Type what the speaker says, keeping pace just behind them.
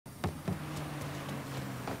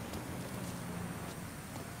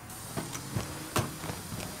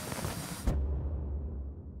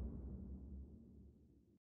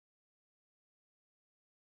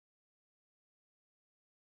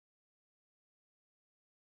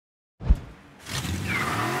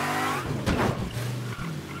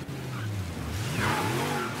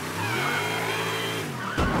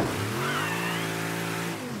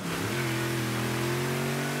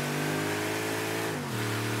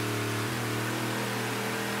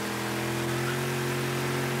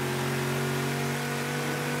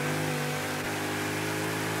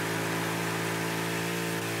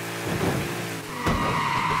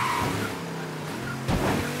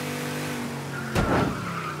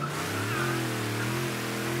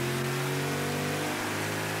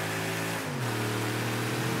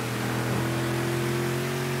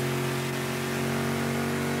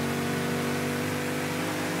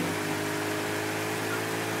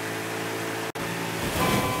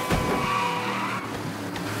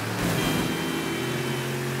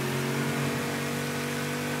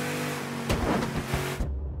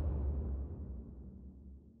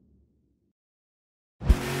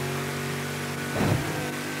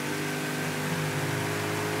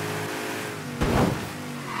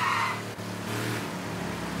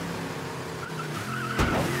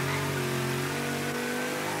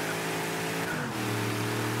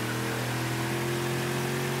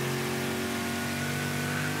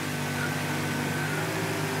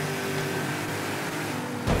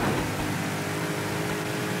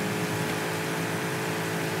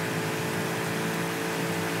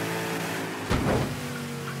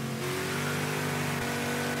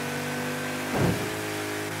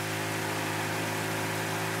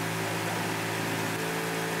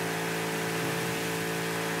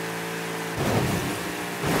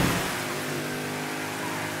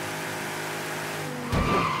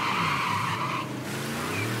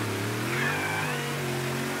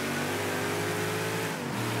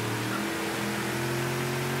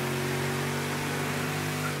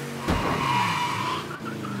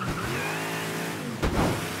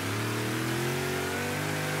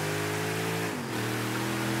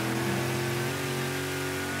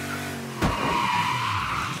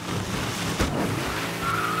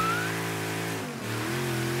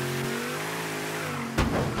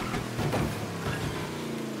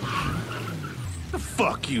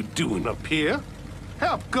Fuck you doing up here?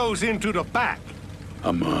 Help goes into the back.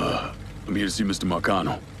 I'm here to see Mr.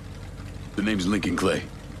 Marcano. The name's Lincoln Clay.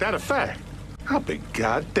 That a fact? I'll be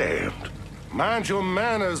goddamned. Mind your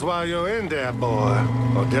manners while you're in there, boy.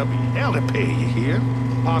 Or there'll be hell to pay you here.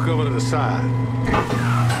 Park over to the side.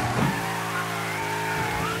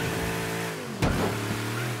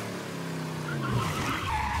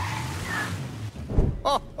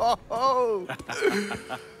 Oh!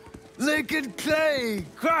 Lincoln Clay!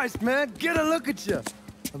 Christ, man, get a look at you.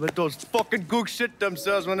 I bet those fucking gooks shit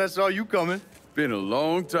themselves when they saw you coming. Been a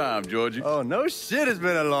long time, Georgie. Oh, no shit, it's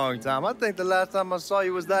been a long time. I think the last time I saw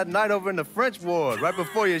you was that night over in the French ward, right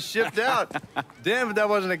before you shipped out. Damn if that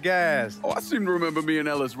wasn't a gas. Oh, I seem to remember me and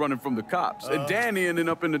Ellis running from the cops. And Danny ending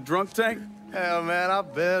up in the drunk tank. Hell, man, I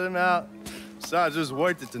bailed him out. Besides, just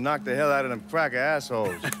worth it to knock the hell out of them cracker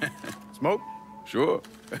assholes. Smoke? Sure.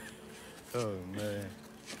 Oh, man.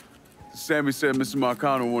 Sammy said Mr.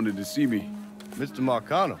 Marcano wanted to see me. Mr.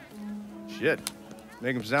 Marcano? Shit.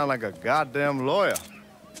 Make him sound like a goddamn lawyer.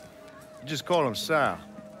 You just call him Sal.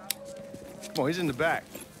 Come on, he's in the back.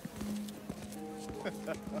 I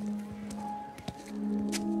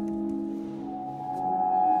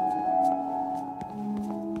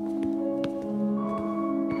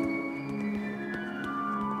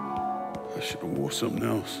should have wore something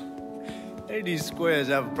else. Hey, these squares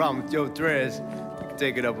have a problem with your threads. You can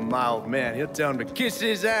take it up with my old man. He'll tell him to kiss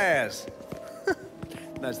his ass.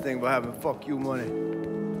 Nice thing about having fuck you money.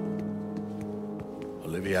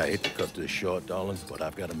 Olivia, I hate to cut this short, darling, but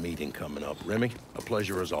I've got a meeting coming up. Remy, a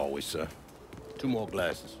pleasure as always, sir. 2 more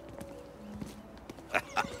glasses.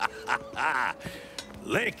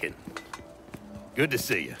 Lincoln. Good to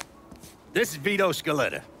see you. This is Vito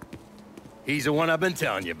Scaletta. He's the one I've been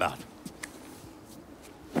telling you about.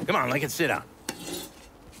 Come on, Lincoln, sit down.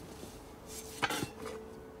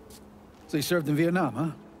 So you served in Vietnam,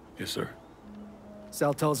 huh? Yes, sir.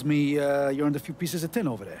 Sal tells me you earned a few pieces of tin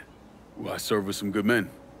over there. Well, I served with some good men.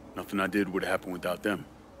 Nothing I did would happen without them.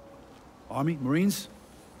 Army? Marines?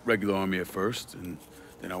 Regular Army at first, and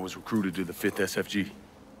then I was recruited to the 5th SFG.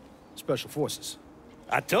 Special Forces.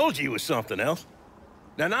 I told you it was something else.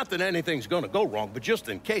 Now, not that anything's gonna go wrong, but just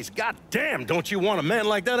in case, goddamn, don't you want a man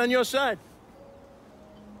like that on your side?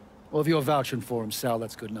 Well, if you're vouching for him, Sal,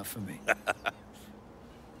 that's good enough for me.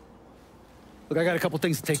 Look, I got a couple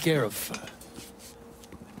things to take care of.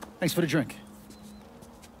 Thanks for the drink.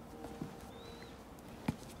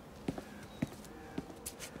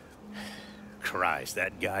 Christ,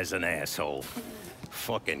 that guy's an asshole.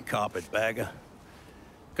 Fucking carpetbagger.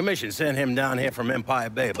 Commission sent him down here from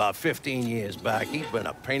Empire Bay about 15 years back. He's been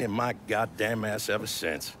a pain in my goddamn ass ever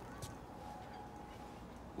since.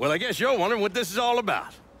 Well, I guess you're wondering what this is all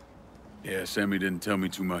about. Yeah, Sammy didn't tell me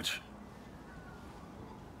too much.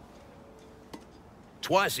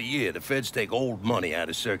 Twice a year, the feds take old money out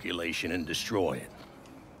of circulation and destroy it.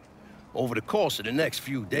 Over the course of the next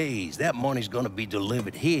few days, that money's gonna be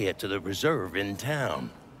delivered here to the reserve in town.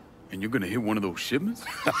 And you're gonna hit one of those shipments?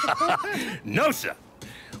 No, sir.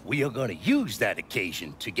 We are gonna use that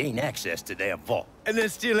occasion to gain access to their vault. And then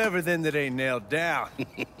steal everything that ain't nailed down.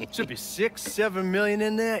 Should be 6, 7 million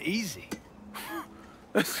in there, easy.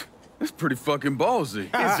 That's pretty fucking ballsy.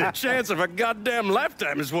 It's a chance of a goddamn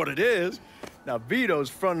lifetime is what it is. Now, Vito's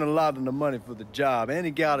fronting a lot of the money for the job, and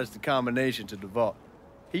he got us the combination to the vault.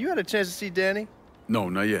 Hey, you had a chance to see Danny? No,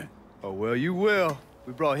 not yet. Oh, well, you will.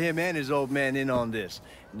 We brought him and his old man in on this,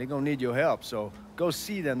 and they're gonna need your help, so go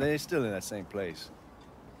see them. They're still in that same place.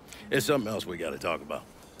 There's something else we gotta talk about.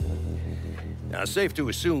 Now, it's safe to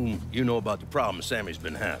assume you know about the problem Sammy's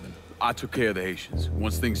been having. I took care of the Haitians.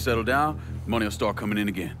 Once things settle down, money will start coming in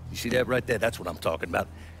again. You see that right there? That's what I'm talking about.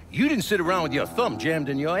 You didn't sit around with your thumb jammed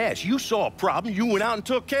in your ass. You saw a problem, you went out and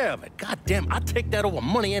took care of it. Goddamn, I'd take that over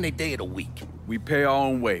money any day of the week. We pay our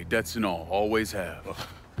own way, debts and all. Always have. Oh,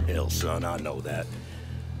 hell, son, I know that.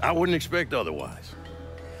 I wouldn't expect otherwise.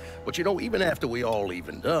 But you know, even after we all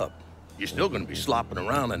evened up, you're still gonna be slopping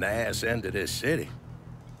around in the ass end of this city.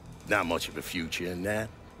 Not much of a future in that.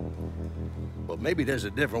 But maybe there's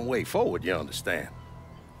a different way forward, you understand?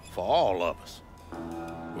 For all of us.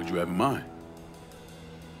 What'd you have in mind?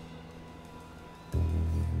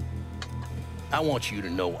 I want you to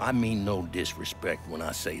know I mean no disrespect when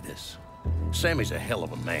I say this. Sammy's a hell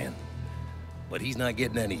of a man, but he's not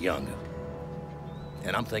getting any younger.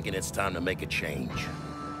 And I'm thinking it's time to make a change.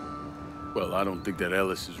 Well, I don't think that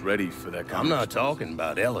Ellis is ready for that kind I'm not talking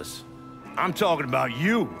about Ellis. I'm talking about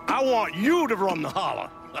you. I want you to run the holler.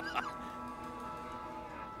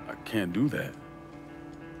 I can't do that.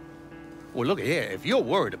 Well, look here, if you're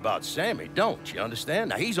worried about Sammy, don't, you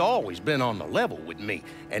understand? Now, he's always been on the level with me.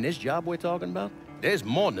 And this job we're talking about, there's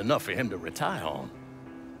more than enough for him to retire on.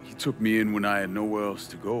 He took me in when I had nowhere else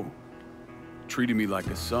to go. Treated me like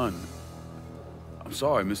a son. I'm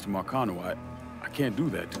sorry, Mr. Marcano. I can't do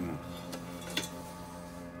that to him.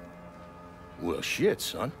 Well, shit,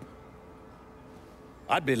 son.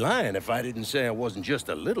 I'd be lying if I didn't say I wasn't just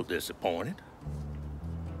a little disappointed.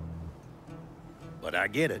 But I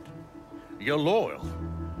get it. You're loyal.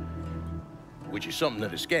 Which is something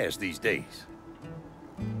that is scarce these days.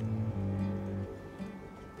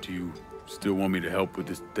 Do you still want me to help with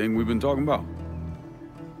this thing we've been talking about?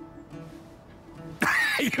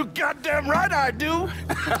 You goddamn right I do!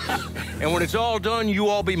 And when it's all done, you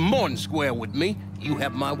all be more than square with me. You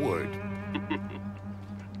have my word.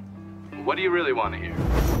 What do you really want to hear?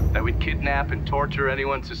 That we'd kidnap and torture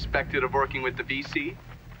anyone suspected of working with the VC?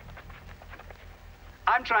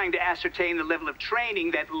 I'm trying to ascertain the level of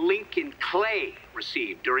training that Lincoln Clay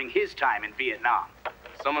received during his time in Vietnam.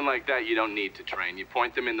 Someone like that you don't need to train. You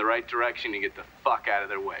point them in the right direction and get the fuck out of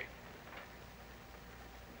their way.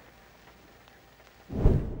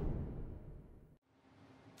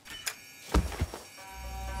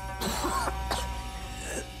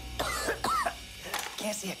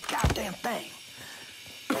 Can't see a goddamn thing.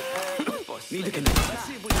 Need to connect.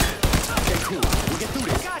 Okay, cool. We'll get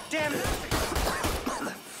through this. Goddamn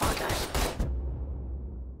motherfuckers.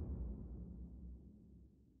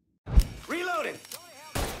 Reloading.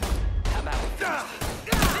 How about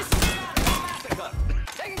this is massacre.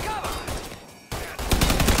 Taking cover.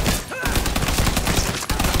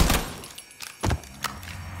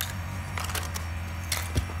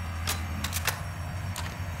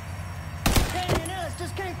 Danny and Ellis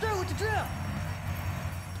just came through with the drill.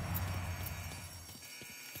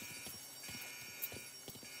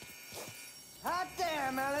 Hot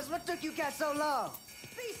damn, Alice, what took you guys so long?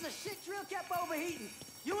 Piece of shit drill kept overheating.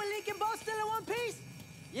 You and Lincoln both still in one piece?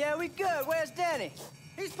 Yeah, we good. Where's Danny?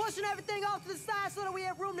 He's pushing everything off to the side so that we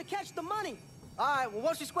have room to catch the money. All right, well,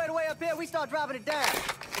 once you square away up here, we start dropping it down.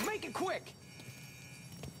 Make it quick.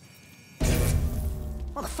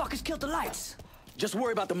 Motherfuckers killed the lights. Just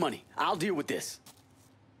worry about the money. I'll deal with this.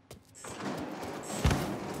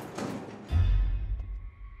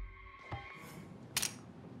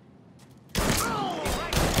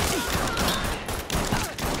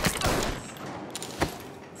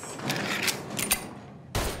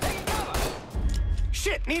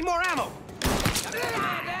 Shit, need more ammo. On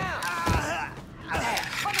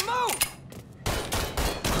the move!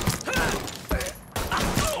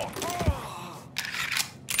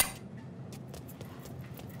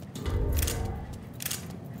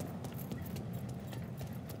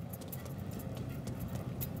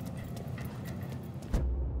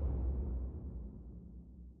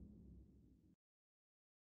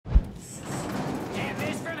 Can't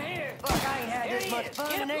miss from here. Fuck, I ain't had this much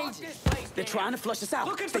fun in ages. They're trying to flush us out.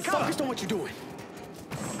 Looking Stay for cover. focused on what you're doing.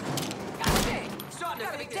 God dang, starting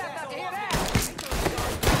to think this asshole hear that.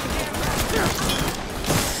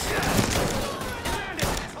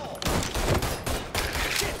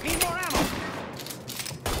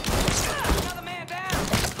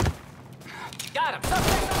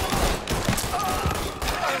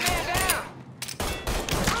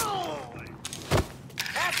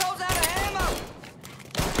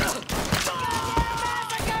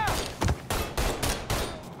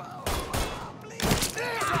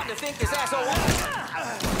 think this asshole wants?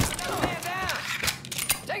 Man down!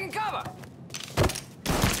 Taking cover!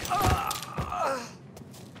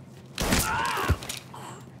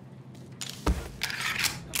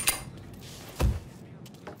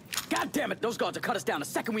 God damn it, those guards will cut us down the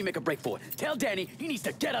second we make a break for it. Tell Danny he needs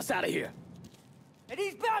to get us out of here. Hey,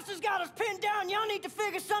 these bastards got us pinned down. Y'all need to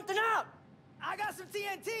figure something out. I got some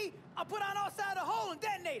TNT. I'll put on our side of the hole and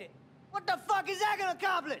detonate it. What the fuck is that gonna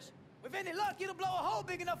accomplish? With any luck, it'll blow a hole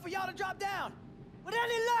big enough for y'all to drop down. With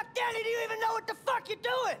any luck, Danny, do you even know what the fuck you're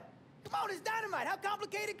doing? Come on, it's dynamite. How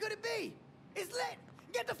complicated could it be? It's lit.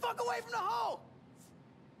 Get the fuck away from the hole.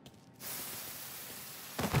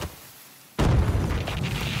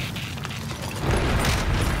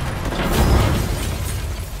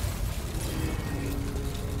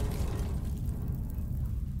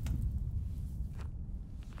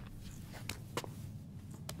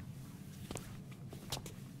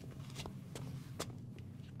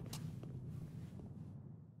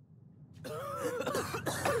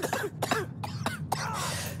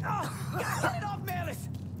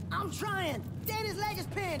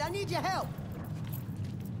 I need your help.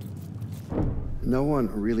 No one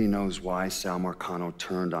really knows why Sal Marcano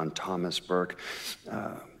turned on Thomas Burke,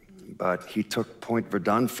 but he took Point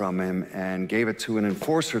Verdun from him and gave it to an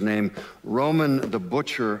enforcer named Roman the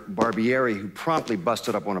Butcher Barbieri, who promptly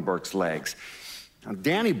busted up one of Burke's legs. Now,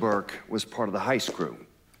 Danny Burke was part of the heist crew.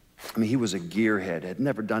 I mean, he was a gearhead, had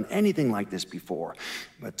never done anything like this before,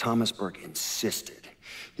 but Thomas Burke insisted.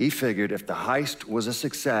 He figured if the heist was a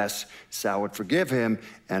success, Sal would forgive him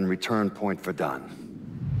and return Point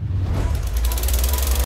Verdun.